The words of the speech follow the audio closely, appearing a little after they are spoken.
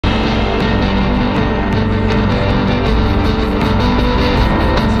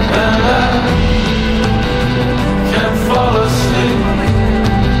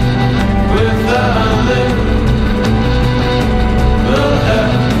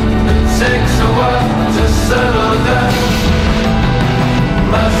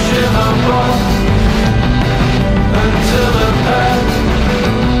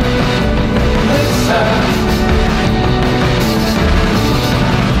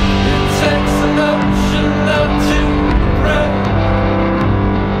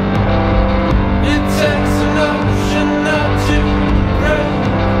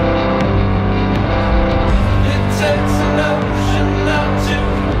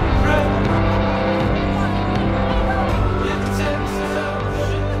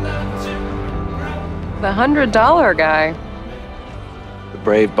The $100 guy. The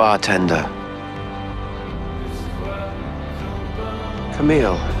brave bartender.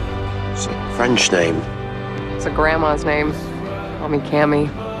 Camille. It's a French name. It's a grandma's name. Call me Cami.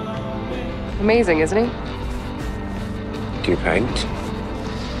 Amazing, isn't he? Do you paint?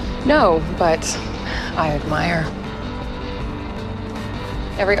 No, but I admire.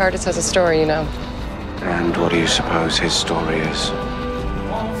 Every artist has a story, you know. And what do you suppose his story is?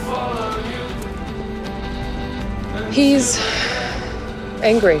 He's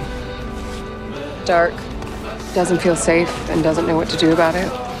angry, dark, doesn't feel safe, and doesn't know what to do about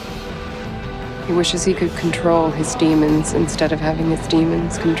it. He wishes he could control his demons instead of having his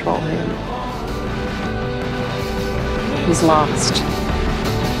demons control him. He's lost.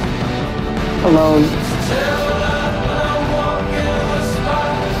 Alone.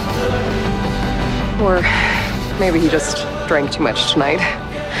 Or maybe he just drank too much tonight.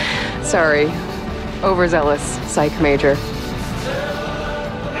 Sorry. Overzealous psych major. I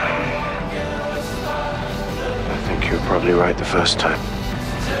think you were probably right the first time.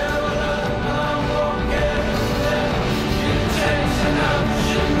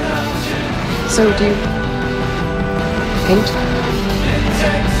 So do you paint?